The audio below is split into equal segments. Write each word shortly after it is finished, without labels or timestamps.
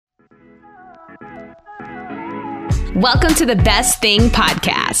Welcome to the Best Thing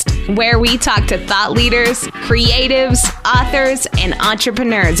Podcast, where we talk to thought leaders, creatives, authors, and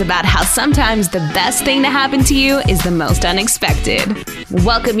entrepreneurs about how sometimes the best thing to happen to you is the most unexpected.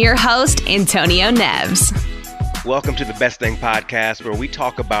 Welcome your host, Antonio Neves. Welcome to the Best Thing Podcast, where we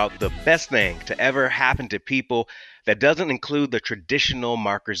talk about the best thing to ever happen to people that doesn't include the traditional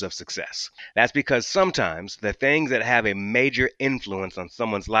markers of success. That's because sometimes the things that have a major influence on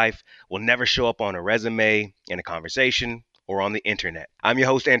someone's life will never show up on a resume, in a conversation, or on the internet. I'm your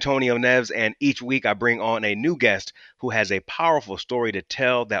host, Antonio Neves, and each week I bring on a new guest who has a powerful story to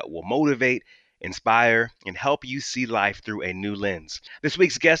tell that will motivate, inspire, and help you see life through a new lens. This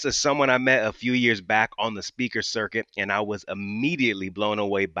week's guest is someone I met a few years back on the speaker circuit, and I was immediately blown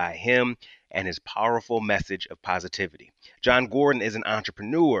away by him and his powerful message of positivity. Jon Gordon is an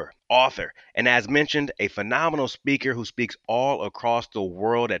entrepreneur, author, and as mentioned, a phenomenal speaker who speaks all across the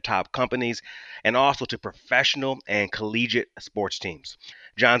world at top companies and also to professional and collegiate sports teams.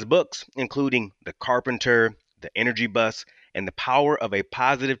 Jon's books, including The Carpenter, The Energy Bus, and The Power of a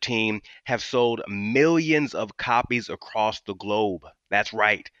Positive Team, have sold millions of copies across the globe. That's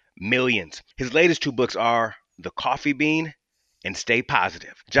right, millions. His latest two books are The Coffee Bean and Stay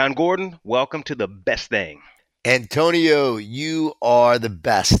Positive. Jon Gordon, welcome to The Best Thing. Antonio, you are the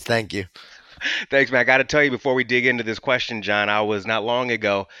best. Thank you. Thanks, man. I got to tell you before we dig into this question, Jon, I was not long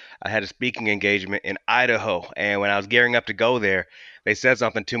ago, I had a speaking engagement in Idaho. And when I was gearing up to go there, they said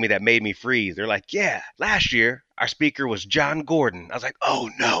something to me that made me freeze. They're like, yeah, last year our speaker was Jon Gordon. I was like, oh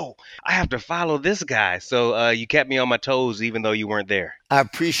no, I have to follow this guy. So you kept me on my toes even though you weren't there. I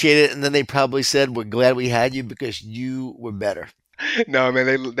appreciate it. And then they probably said, we're glad we had you because you were better. No,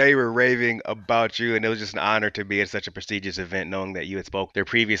 man, they were raving about you, and it was just an honor to be at such a prestigious event, knowing that you had spoke there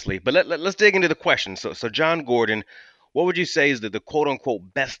previously. But let's dig into the question. So Jon Gordon, what would you say is the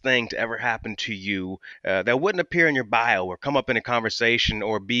quote-unquote best thing to ever happen to you that wouldn't appear in your bio or come up in a conversation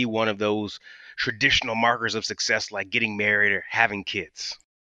or be one of those traditional markers of success like getting married or having kids?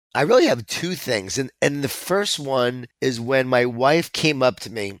 I really have two things. And the first one is when my wife came up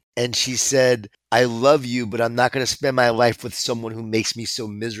to me and she said, I love you, but I'm not going to spend my life with someone who makes me so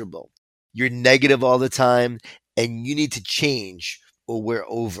miserable. You're negative all the time and you need to change or we're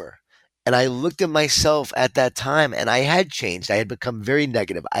over. And I looked at myself at that time and I had changed. I had become very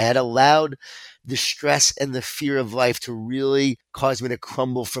negative. I had allowed the stress and the fear of life to really cause me to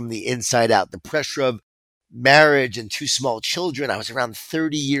crumble from the inside out. The pressure of marriage and two small children. I was around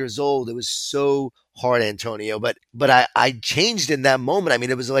 30 years old. It was so hard, Antonio, but I changed in that moment. I mean,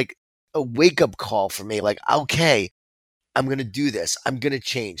 it was like a wake up call for me. Like, okay, I'm going to do this. I'm going to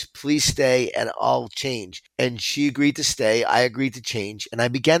change. Please stay and I'll change. And she agreed to stay. I agreed to change. And I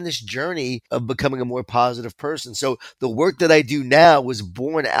began this journey of becoming a more positive person. So the work that I do now was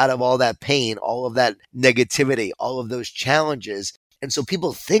born out of all that pain, all of that negativity, all of those challenges. And so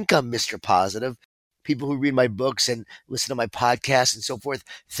people think I'm Mr. Positive. People who read my books and listen to my podcasts and so forth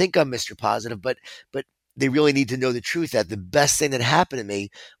think I'm Mr. Positive, but they really need to know the truth that the best thing that happened to me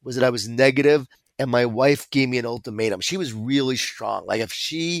was that I was negative and my wife gave me an ultimatum. She was really strong. Like if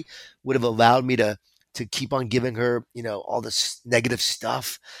she would have allowed me to keep on giving her, all this negative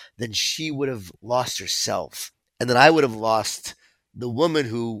stuff, then she would have lost herself. And then I would have lost the woman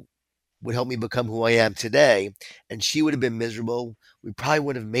who would help me become who I am today. And she would have been miserable. We probably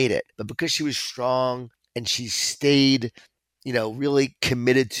wouldn't have made it. But because she was strong and she stayed, really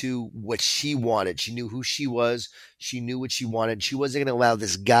committed to what she wanted. She knew who she was. She knew what she wanted. She wasn't going to allow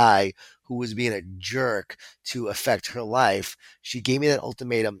this guy who was being a jerk to affect her life. She gave me that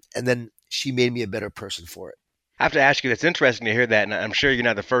ultimatum and then she made me a better person for it. I have to ask you, that's interesting to hear that, and I'm sure you're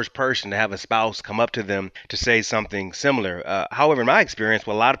not the first person to have a spouse come up to them to say something similar. However, in my experience,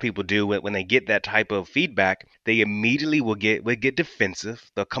 what a lot of people do when they get that type of feedback, they immediately will get defensive.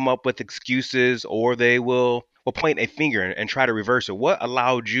 They'll come up with excuses, or they will point a finger and try to reverse it. What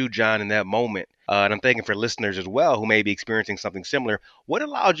allowed you, Jon, in that moment, and I'm thinking for listeners as well who may be experiencing something similar, what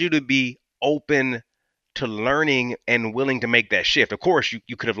allowed you to be open to learning and willing to make that shift? Of course,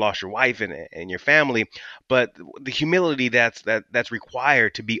 you could have lost your wife and your family, but the humility that's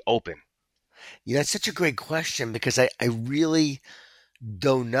required to be open. That's such a great question because I really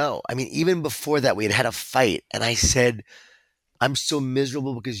don't know. I mean, even before that, we had a fight and I said, I'm so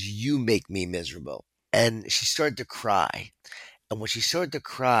miserable because you make me miserable. And she started to cry. And when she started to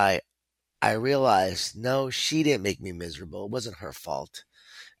cry, I realized, no, she didn't make me miserable. It wasn't her fault.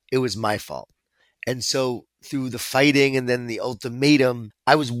 It was my fault. And so through the fighting and then the ultimatum,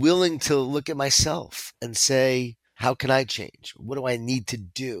 I was willing to look at myself and say, how can I change? What do I need to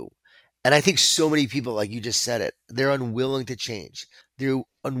do? And I think so many people, like you just said it, they're unwilling to change. They're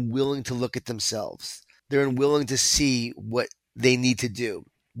unwilling to look at themselves. they're unwilling to see what they need to do.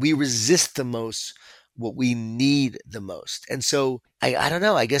 We resist the most what we need the most. And so I don't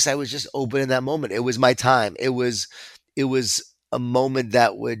know, I guess I was just open in that moment. It was my time. It was a moment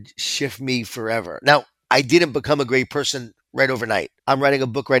that would shift me forever. Now, I didn't become a great person right overnight. I'm writing a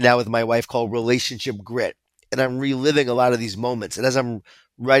book right now with my wife called Relationship Grit, and I'm reliving a lot of these moments. And as I'm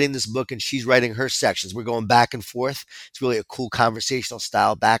writing this book and she's writing her sections, we're going back and forth. It's really a cool conversational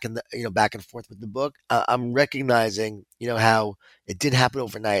style back back and forth with the book. I'm recognizing, how it didn't happen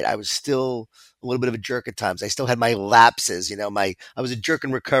overnight. I was still a little bit of a jerk at times. I still had my lapses, I was a jerk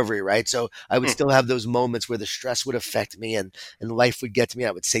in recovery, right? So I would still have those moments where the stress would affect me and life would get to me.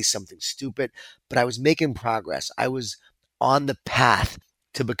 I would say something stupid, but I was making progress. I was on the path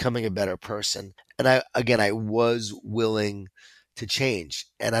to becoming a better person. And I was willing to change.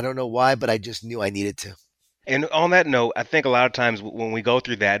 And I don't know why, but I just knew I needed to. And on that note, I think a lot of times when we go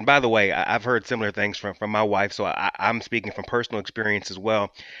through that, and by the way, I've heard similar things from my wife, so I'm speaking from personal experience as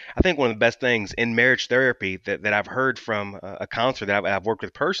well. I think one of the best things in marriage therapy that I've heard from a counselor that I've worked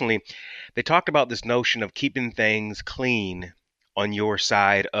with personally, they talked about this notion of keeping things clean on your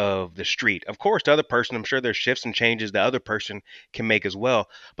side of the street. Of course, the other person, I'm sure there's shifts and changes the other person can make as well.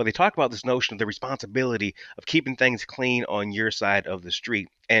 But they talk about this notion of the responsibility of keeping things clean on your side of the street.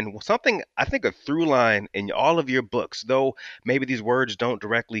 And something I think a through line in all of your books, though maybe these words don't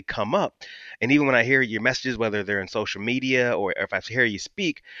directly come up, and even when I hear your messages, whether they're in social media or if I hear you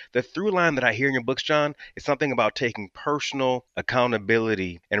speak, the through line that I hear in your books, John, is something about taking personal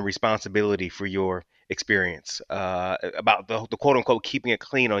accountability and responsibility for your experience, about the quote unquote keeping it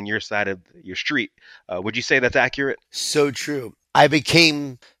clean on your side of your street. Would you say that's accurate? So true. I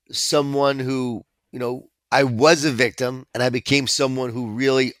became someone who, I was a victim and I became someone who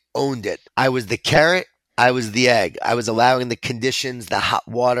really owned it. I was the carrot. I was the egg. I was allowing the conditions, the hot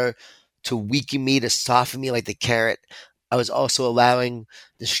water to weaken me, to soften me like the carrot. I was also allowing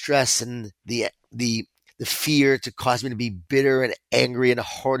the stress and the fear to cause me to be bitter and angry and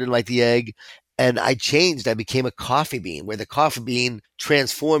hardened like the egg. And I changed. I became a coffee bean, where the coffee bean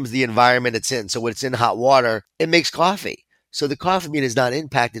transforms the environment it's in. So when it's in hot water, it makes coffee. So the coffee bean is not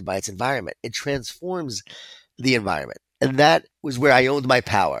impacted by its environment. It transforms the environment. And that was where I owned my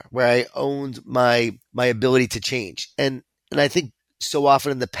power, where I owned my ability to change. And I think so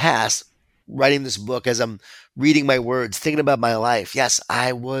often in the past, writing this book, as I'm reading my words, thinking about my life, yes,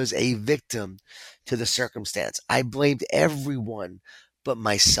 I was a victim to the circumstance. I blamed everyone but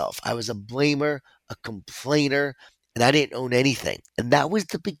myself. I was a blamer, a complainer, and I didn't own anything. And that was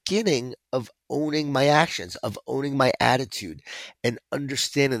the beginning of owning my actions, of owning my attitude, and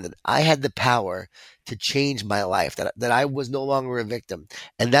understanding that I had the power to change my life, that I was no longer a victim.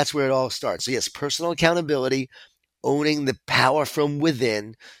 And that's where it all starts. So yes, personal accountability, owning the power from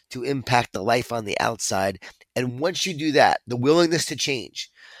within to impact the life on the outside. And once you do that, the willingness to change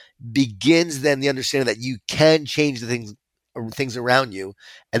begins then the understanding that you can change the things around you,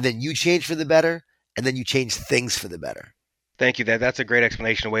 and then you change for the better, and then you change things for the better. Thank you. That's a great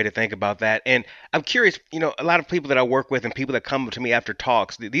explanation, a way to think about that. And I'm curious, a lot of people that I work with and people that come to me after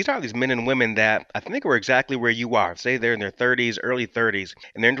talks, these are these men and women that I think are exactly where you are. Say they're in their 30s, early 30s,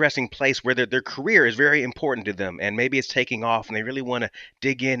 and they're in an interesting place where their career is very important to them. And maybe it's taking off and they really want to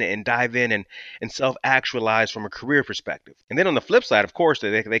dig in and dive in and self-actualize from a career perspective. And then on the flip side, of course,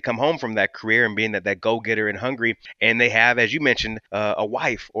 they come home from that career and being that go-getter and hungry, and they have, as you mentioned, a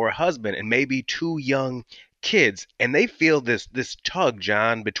wife or a husband and maybe two young kids, and they feel this tug,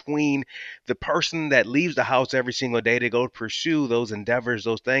 John, between the person that leaves the house every single day to go pursue those endeavors,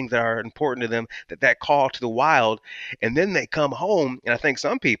 those things that are important to them, that call to the wild, and then they come home, and I think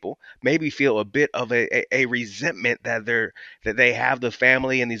some people maybe feel a bit of a resentment that they have the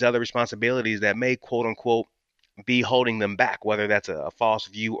family and these other responsibilities that may quote unquote be holding them back, whether that's a false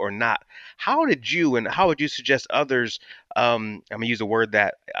view or not. How would you suggest others, I'm gonna use a word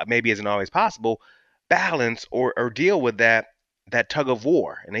that maybe isn't always possible, balance or deal with that tug of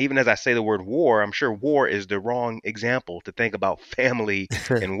war? And even as I say the word war, I'm sure war is the wrong example to think about family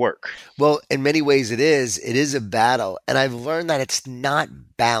and work. Well, in many ways it is a battle, and I've learned that it's not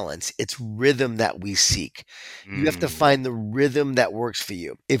balance, it's rhythm that we seek. You have to find the rhythm that works for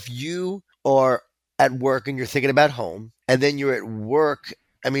you. If you are at work and you're thinking about home, and then you're at work,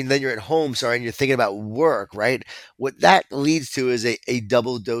 then you're at home, sorry, and you're thinking about work, right? What that leads to is a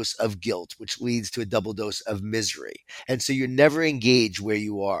double dose of guilt, which leads to a double dose of misery. And so you're never engaged where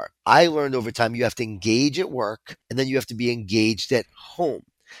you are. I learned over time you have to engage at work, and then you have to be engaged at home.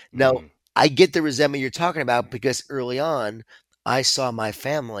 Now, I get the resentment you're talking about because early on, I saw my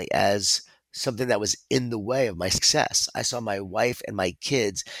family as something that was in the way of my success. I saw my wife and my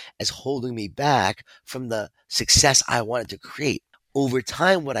kids as holding me back from the success I wanted to create. Over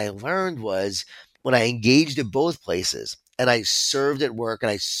time, what I learned was when I engaged in both places and I served at work and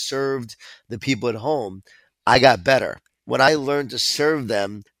I served the people at home, I got better. When I learned to serve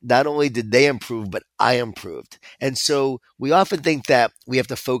them, not only did they improve, but I improved. And so we often think that we have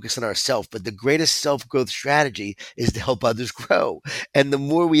to focus on ourselves, but the greatest self-growth strategy is to help others grow. And the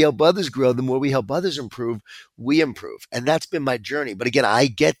more we help others grow, the more we help others improve, we improve. And that's been my journey. But again, I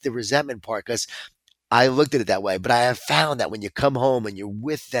get the resentment part because I looked at it that way, but I have found that when you come home and you're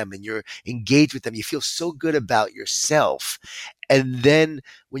with them and you're engaged with them, you feel so good about yourself. And then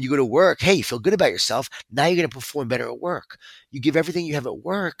when you go to work, hey, you feel good about yourself. Now you're going to perform better at work. You give everything you have at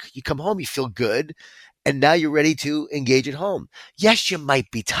work. You come home, you feel good. And now you're ready to engage at home. Yes, you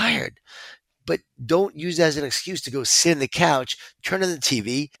might be tired, but don't use that as an excuse to go sit on the couch, turn on the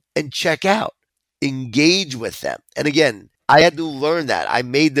TV, and check out. Engage with them. And again, I had to learn that. I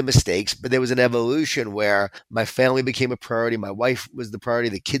made the mistakes, but there was an evolution where my family became a priority. My wife was the priority.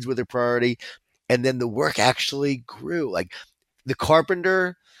 The kids were the priority. And then the work actually grew. Like The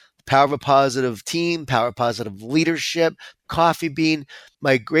Carpenter, Power of a Positive Team, Power of Positive Leadership, Coffee Bean.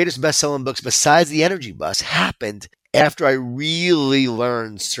 My greatest best-selling books, besides The Energy Bus, happened after I really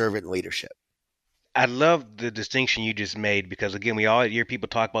learned servant leadership. I love the distinction you just made because, again, we all hear people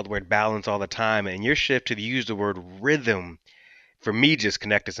talk about the word balance all the time, and your shift to use the word rhythm, for me, just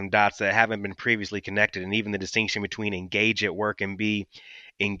connected some dots that haven't been previously connected, and even the distinction between engage at work and be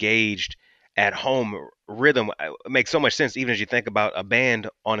engaged at home. Rhythm makes so much sense, even as you think about a band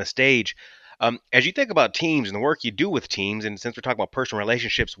on a stage. As you think about teams and the work you do with teams, and since we're talking about personal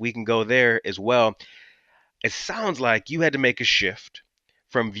relationships, we can go there as well. It sounds like you had to make a shift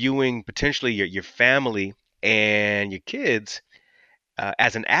from viewing potentially your family and your kids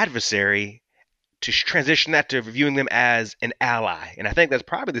as an adversary to transition that to viewing them as an ally. And I think that's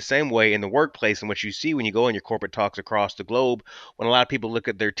probably the same way in the workplace in which you see when you go in your corporate talks across the globe, when a lot of people look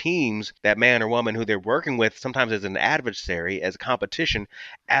at their teams, that man or woman who they're working with, sometimes as an adversary, as a competition,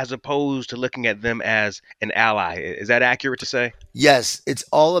 as opposed to looking at them as an ally. Is that accurate to say? Yes, it's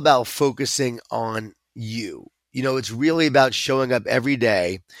all about focusing on you. It's really about showing up every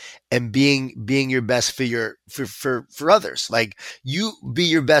day and being your best for others. Like, you be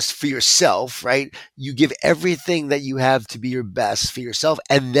your best for yourself, right? You give everything that you have to be your best for yourself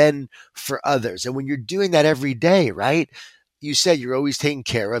and then for others. And when you're doing that every day, right? You said you're always taking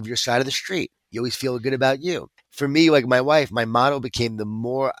care of your side of the street. You always feel good about you. For me, like my wife, my motto became the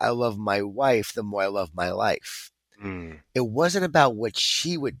more I love my wife, the more I love my life. It wasn't about what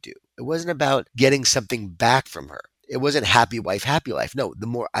she would do. It wasn't about getting something back from her. It wasn't happy wife, happy life. No, the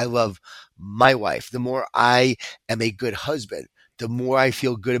more I love my wife, the more I am a good husband, the more I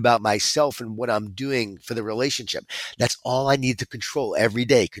feel good about myself and what I'm doing for the relationship. That's all I need to control every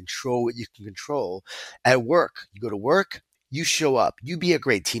day. Control what you can control. At work, you go to work, you show up, you be a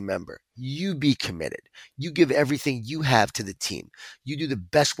great team member, you be committed, you give everything you have to the team, you do the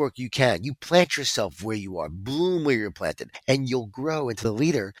best work you can, you plant yourself where you are, bloom where you're planted, and you'll grow into the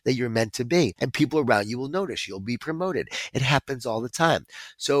leader that you're meant to be. And people around you will notice, you'll be promoted. It happens all the time.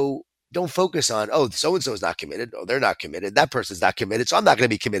 So don't focus on, oh, so-and-so is not committed. Oh, they're not committed. That person's not committed. So I'm not going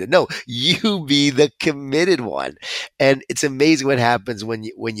to be committed. No, you be the committed one. And it's amazing what happens when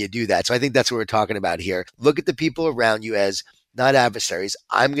you do that. So I think that's what we're talking about here. Look at the people around you as not adversaries.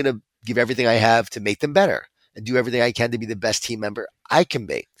 I'm going to give everything I have to make them better and do everything I can to be the best team member I can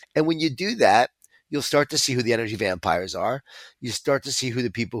be. And when you do that, you'll start to see who the energy vampires are. You start to see who the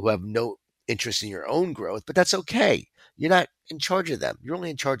people who have no interest in your own growth, but that's okay. You're not in charge of them. You're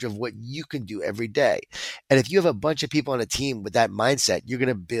only in charge of what you can do every day. And if you have a bunch of people on a team with that mindset, you're going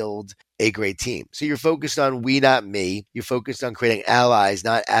to build a great team. So you're focused on we, not me. You're focused on creating allies,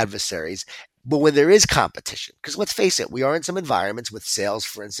 not adversaries. But when there is competition, because let's face it, we are in some environments with sales,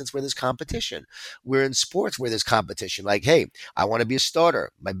 for instance, where there's competition. We're in sports where there's competition. Like, hey, I want to be a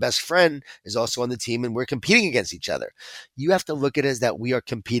starter. My best friend is also on the team and we're competing against each other. You have to look at it as that we are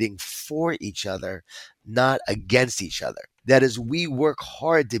competing for each other, not against each other. That is, we work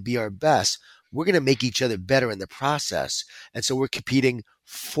hard to be our best. We're going to make each other better in the process. And so we're competing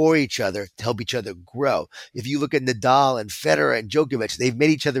for each other to help each other grow. If you look at Nadal and Federer and Djokovic, they've made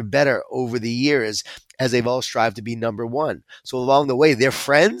each other better over the years as they've all strived to be number one. So along the way, they're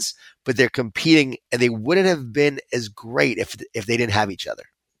friends, but they're competing, and they wouldn't have been as great if they didn't have each other.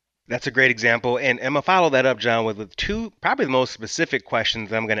 That's a great example. And I'm going to follow that up, John, with two, probably the most specific questions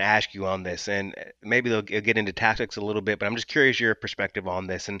that I'm going to ask you on this. And maybe they'll get into tactics a little bit, but I'm just curious your perspective on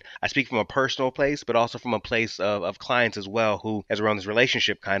this. And I speak from a personal place, but also from a place of clients as well, who, as we're on this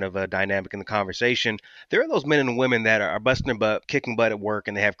relationship kind of a dynamic in the conversation, there are those men and women that are busting their butt, kicking butt at work,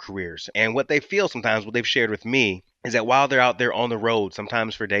 and they have careers. And what they feel sometimes, what they've shared with me, is that while they're out there on the road,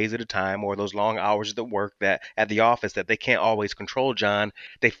 sometimes for days at a time, or those long hours at the work that at the office that they can't always control, John,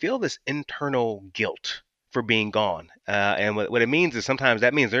 they feel this internal guilt for being gone. And what it means is sometimes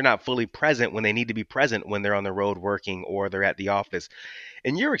that means they're not fully present when they need to be present when they're on the road working or they're at the office.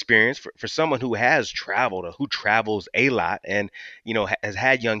 In your experience, for someone who has traveled or who travels a lot and has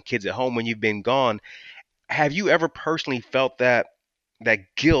had young kids at home when you've been gone, have you ever personally felt that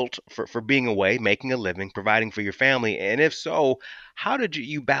guilt for being away, making a living, providing for your family? And if so, how did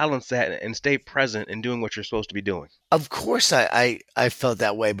you balance that and stay present and doing what you're supposed to be doing? Of course I felt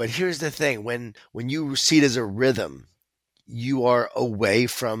that way, but here's the thing. When you see it as a rhythm, you are away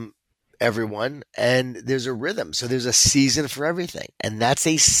from everyone and there's a rhythm. So there's a season for everything. And that's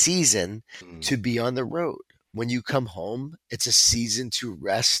a season to be on the road. When you come home, it's a season to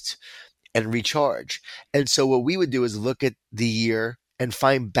rest and recharge. And so what we would do is look at the year and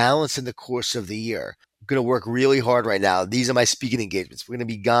find balance in the course of the year. I'm going to work really hard right now. These are my speaking engagements. We're going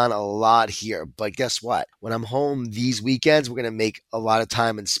to be gone a lot here. But guess what? When I'm home these weekends, we're going to make a lot of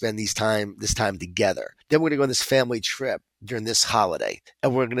time and spend this time together. Then we're going to go on this family trip during this holiday.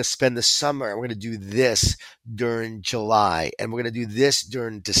 And we're going to spend the summer. And we're going to do this during July. And we're going to do this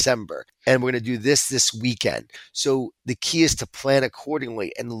during December. And we're going to do this weekend. So the key is to plan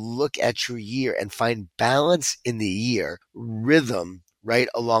accordingly and look at your year and find balance in the year, rhythm right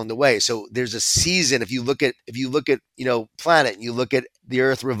along the way. So there's a season. If you look at planet, and you look at the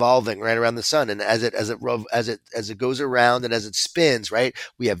Earth revolving right around the sun, and as it goes around and as it spins, right,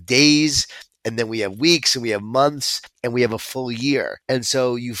 we have days, and then we have weeks, and we have months, and we have a full year. And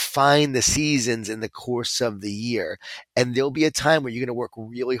so you find the seasons in the course of the year. And there'll be a time where you're going to work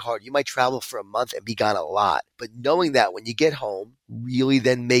really hard. You might travel for a month and be gone a lot. But knowing that when you get home, really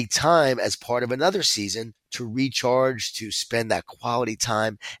then make time as part of another season to recharge, to spend that quality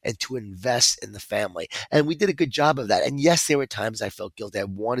time, and to invest in the family. And we did a good job of that. And yes, there were times I felt guilty. I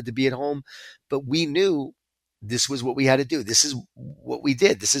wanted to be at home, but we knew this was what we had to do. This is what we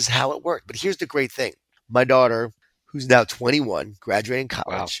did. This is how it worked. But here's the great thing. My daughter, who's now 21, graduating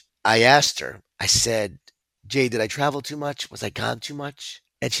college, wow. I asked her, I said, Jay, did I travel too much? Was I gone too much?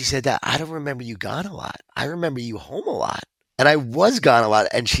 And she said, I don't remember you gone a lot. I remember you home a lot. And I was gone a lot.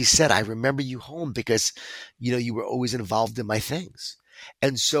 And she said, I remember you home because, you were always involved in my things.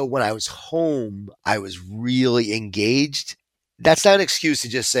 And so when I was home, I was really engaged. That's not an excuse to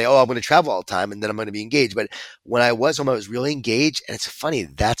just say, I'm going to travel all the time and then I'm going to be engaged. But when I was home, I was really engaged. And it's funny.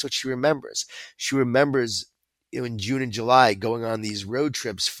 That's what she remembers. She remembers in June and July going on these road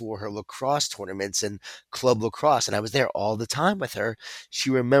trips for her lacrosse tournaments and club lacrosse. And I was there all the time with her. She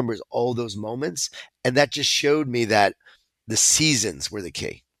remembers all those moments. And that just showed me that the seasons were the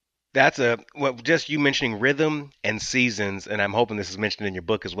key. That's just you mentioning rhythm and seasons, and I'm hoping this is mentioned in your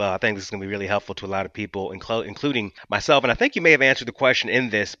book as well. I think this is going to be really helpful to a lot of people, including myself. And I think you may have answered the question in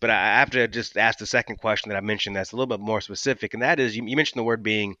this, but I have to just ask the second question that I mentioned that's a little bit more specific, and that is you mentioned the word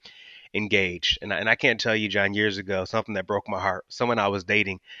being engaged. And I can't tell you, John, years ago, something that broke my heart. Someone I was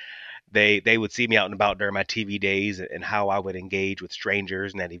dating, they would see me out and about during my TV days and how I would engage with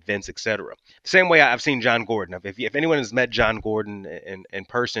strangers and at events, etc. The same way I've seen John Gordon. If anyone has met John Gordon in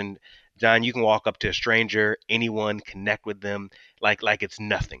person, John, you can walk up to a stranger, anyone, connect with them like it's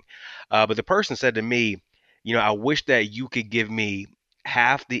nothing. But the person said to me, I wish that you could give me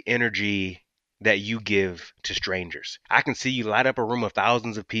half the energy that you give to strangers. I can see you light up a room of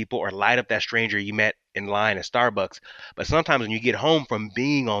thousands of people or light up that stranger you met in line at Starbucks. But sometimes when you get home from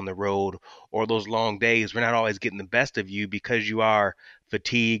being on the road or those long days, we're not always getting the best of you because you are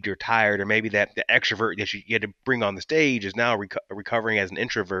fatigued or tired, or maybe that the extrovert that you had to bring on the stage is now recovering as an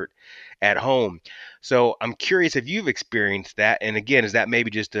introvert at home. So I'm curious if you've experienced that. And again, is that maybe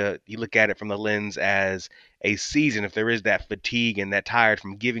just you look at it from the lens as a season, if there is that fatigue and that tired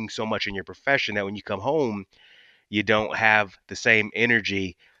from giving so much in your profession that when you come home, you don't have the same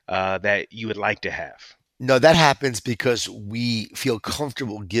energy that you would like to have? No, that happens because we feel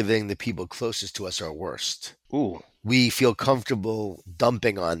comfortable giving the people closest to us our worst. Ooh. We feel comfortable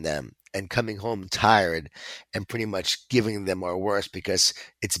dumping on them and coming home tired and pretty much giving them our worst because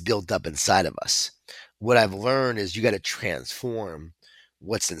it's built up inside of us. What I've learned is you got to transform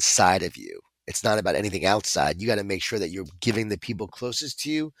what's inside of you. It's not about anything outside. You got to make sure that you're giving the people closest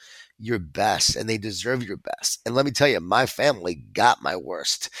to you your best, and they deserve your best. And let me tell you, my family got my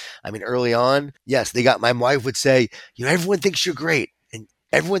worst. I mean, early on, yes, they got, my wife would say, everyone thinks you're great, and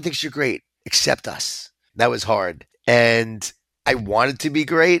everyone thinks you're great except us. That was hard. And I wanted to be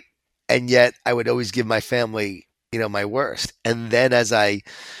great, and yet I would always give my family, my worst. And then as I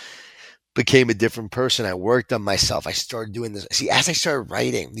became a different person, I worked on myself. I started doing this. See, as I started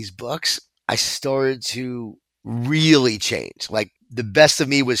writing these books, I started to really change. Like, the best of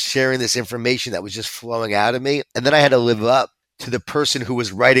me was sharing this information that was just flowing out of me. And then I had to live up to the person who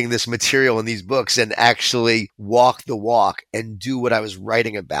was writing this material in these books and actually walk the walk and do what I was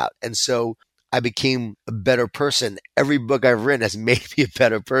writing about. And so I became a better person. Every book I've written has made me a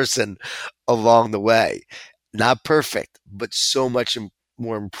better person along the way. Not perfect, but so much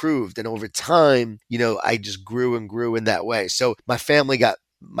more improved. And over time, I just grew and grew in that way. So my family got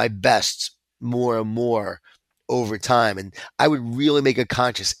my best more and more over time. And I would really make a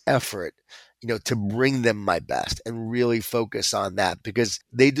conscious effort, to bring them my best and really focus on that because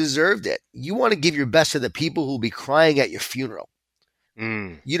they deserved it. You want to give your best to the people who will be crying at your funeral.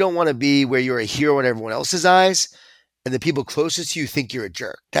 You don't want to be where you're a hero in everyone else's eyes and the people closest to you think you're a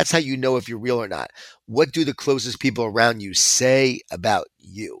jerk. That's how you know if you're real or not. What do the closest people around you say about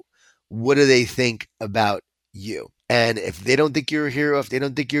you? What do they think about you? And if they don't think you're a hero, if they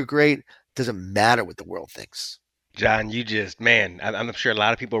don't think you're great, it doesn't matter what the world thinks. John, you just, man, I'm sure a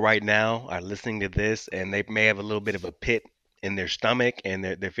lot of people right now are listening to this and they may have a little bit of a pit in their stomach and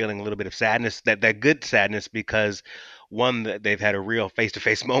they're feeling a little bit of sadness, that good sadness, because one, that they've had a real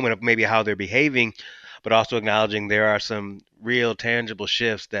face-to-face moment of maybe how they're behaving, but also acknowledging there are some real tangible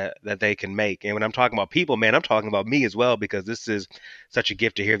shifts that they can make. And when I'm talking about people, man, I'm talking about me as well, because this is such a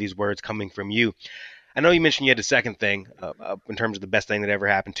gift to hear these words coming from you. I know you mentioned you had a second thing in terms of the best thing that ever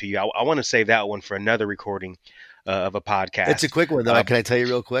happened to you. I want to save that one for another recording of a podcast. It's a quick one, though. Can I tell you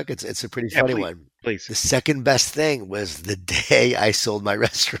real quick? It's a pretty funny one. Please. The second best thing was the day I sold my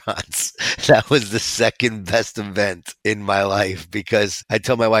restaurants. That was the second best event in my life because I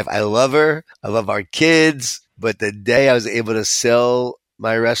told my wife I love her, I love our kids, but the day I was able to sell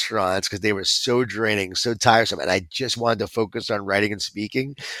my restaurants because they were so draining, so tiresome, and I just wanted to focus on writing and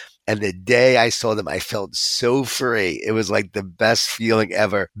speaking. And the day I sold them, I felt so free. It was like the best feeling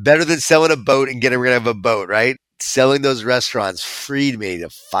ever. Better than selling a boat and getting rid of a boat, right? Selling those restaurants freed me to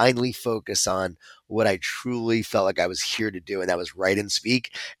finally focus on what I truly felt like I was here to do, and that was write and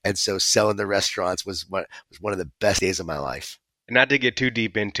speak. And so selling the restaurants was one of the best days of my life. Not to get too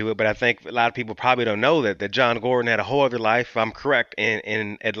deep into it, but I think a lot of people probably don't know that John Gordon had a whole other life, if I'm correct,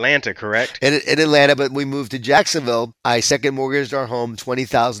 in Atlanta, correct? In Atlanta, but we moved to Jacksonville. I second mortgaged our home,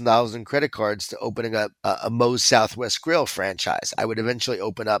 $20,000 in credit cards to opening up a Moe's Southwest Grill franchise. I would eventually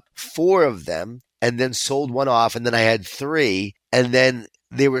open up 4 of them and then sold one off, and then I had 3, and then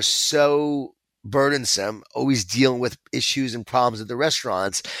they were so burdensome, always dealing with issues and problems at the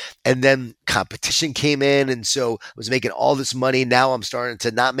restaurants. And then competition came in. And so I was making all this money. Now I'm starting to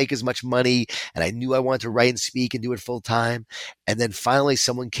not make as much money. And I knew I wanted to write and speak and do it full time. And then finally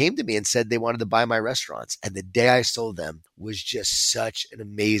someone came to me and said they wanted to buy my restaurants. And the day I sold them was just such an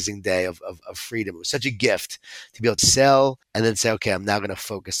amazing day of freedom. It was such a gift to be able to sell and then say, okay, I'm now going to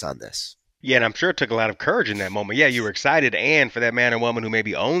focus on this. Yeah, and I'm sure it took a lot of courage in that moment. Yeah, you were excited, and for that man or woman who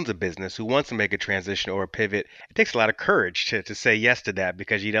maybe owns a business who wants to make a transition or a pivot, it takes a lot of courage to say yes to that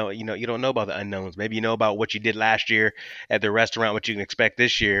because you don't know about the unknowns. Maybe you know about what you did last year at the restaurant, what you can expect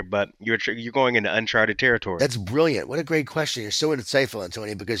this year, but you're going into uncharted territory. That's brilliant. What a great question. You're so insightful,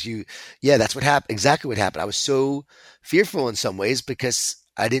 Antonio, because that's what happened. Exactly what happened. I was so fearful in some ways because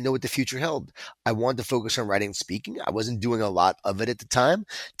I didn't know what the future held. I wanted to focus on writing and speaking. I wasn't doing a lot of it at the time.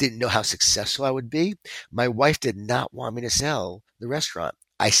 Didn't know how successful I would be. My wife did not want me to sell the restaurant.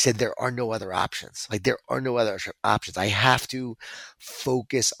 I said, there are no other options. There are no other options. I have to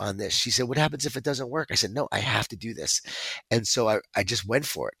focus on this. She said, what happens if it doesn't work? I said, no, I have to do this. And so I just went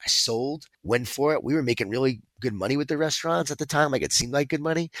for it. I sold, went for it. We were making really good money with the restaurants at the time. It seemed like good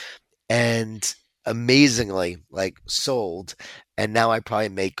money. And amazingly sold. And now I probably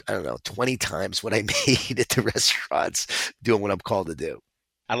make, 20 times what I made at the restaurants doing what I'm called to do.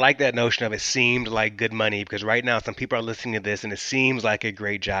 I like that notion of it seemed like good money because right now some people are listening to this and it seems like a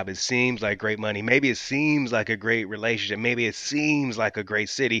great job. It seems like great money. Maybe it seems like a great relationship. Maybe it seems like a great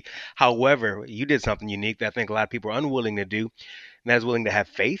city. However, you did something unique that I think a lot of people are unwilling to do. And that's willing to have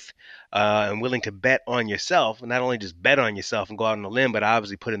faith and willing to bet on yourself. And not only just bet on yourself and go out on a limb, but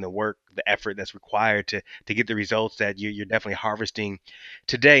obviously put in the work, the effort that's required to get the results that you're definitely harvesting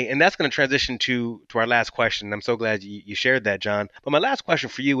today. And that's going to transition to our last question. I'm so glad you shared that, John. But my last question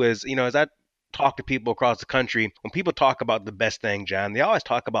for you is, as I talk to people across the country, when people talk about the best thing, John, they always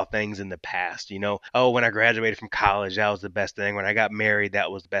talk about things in the past. Oh, when I graduated from college, that was the best thing. When I got married,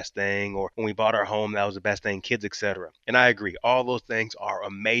 that was the best thing. Or when we bought our home, that was the best thing, kids, etc. And I agree. All those things are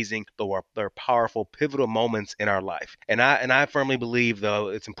amazing. They're powerful, pivotal moments in our life. And I firmly believe, though,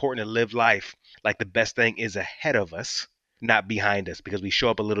 it's important to live life like the best thing is ahead of us, not behind us, because we show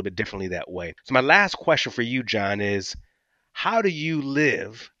up a little bit differently that way. So my last question for you, John, is how do you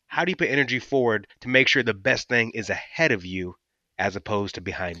live? How do you put energy forward to make sure the best thing is ahead of you as opposed to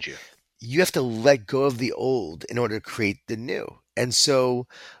behind you? You have to let go of the old in order to create the new. And so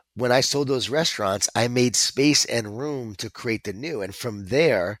when I sold those restaurants, I made space and room to create the new. And from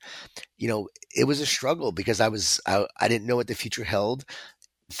there, it was a struggle because I didn't know what the future held.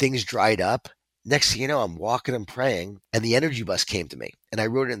 Things dried up. Next thing you know, I'm walking and praying, and the energy bus came to me, and I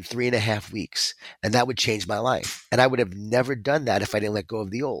wrote it in 3.5 weeks, and that would change my life. And I would have never done that if I didn't let go of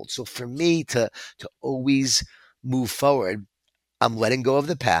the old. So for me to always move forward, I'm letting go of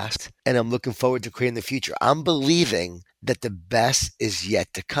the past, and I'm looking forward to creating the future. I'm believing that the best is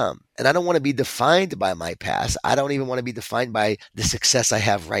yet to come. And I don't want to be defined by my past. I don't even want to be defined by the success I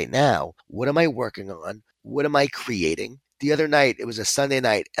have right now. What am I working on? What am I creating? The other night, it was a Sunday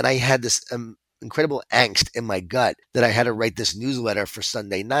night, and I had this incredible angst in my gut that I had to write this newsletter for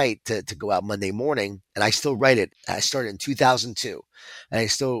Sunday night to go out Monday morning. And I still write it. I started in 2002, and I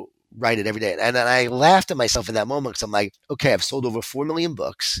still write it every day. And then I laughed at myself in that moment because I'm like, okay, I've sold over 4 million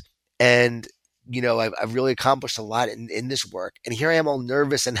books, and I've really accomplished a lot in this work. And here I am all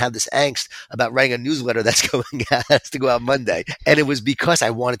nervous and have this angst about writing a newsletter that's has to go out Monday. And it was because I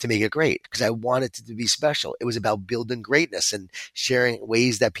wanted to make it great, because I wanted it to be special. It was about building greatness and sharing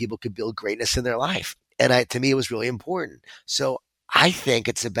ways that people could build greatness in their life. And to me, it was really important. So I think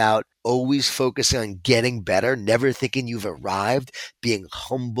it's about always focusing on getting better, never thinking you've arrived, being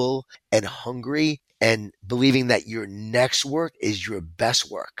humble and hungry, and believing that your next work is your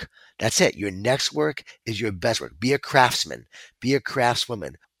best work. That's it. Your next work is your best work. Be a craftsman. Be a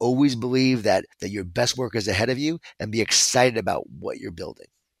craftswoman. Always believe that your best work is ahead of you, and be excited about what you're building.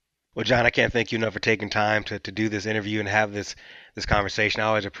 Well, John, I can't thank you enough for taking time to do this interview and have this conversation. I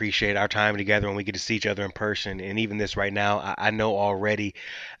always appreciate our time together when we get to see each other in person. And even this right now, I know already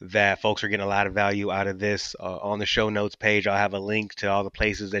that folks are getting a lot of value out of this. On the show notes page, I'll have a link to all the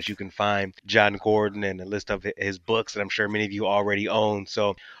places that you can find John Gordon and a list of his books that I'm sure many of you already own.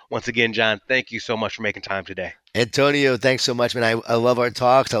 So once again, John, thank you so much for making time today. Antonio, thanks so much, man. I love our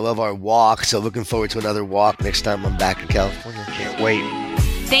talks. I love our walk. So looking forward to another walk next time I'm back in California. Can't wait.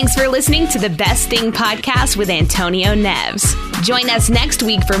 Thanks for listening to the Best Thing Podcast with Antonio Neves. Join us next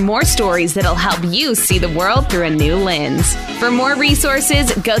week for more stories that'll help you see the world through a new lens. For more resources,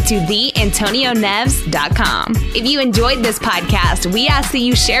 go to theantonioneves.com. If you enjoyed this podcast, we ask that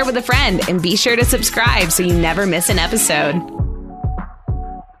you share with a friend and be sure to subscribe so you never miss an episode.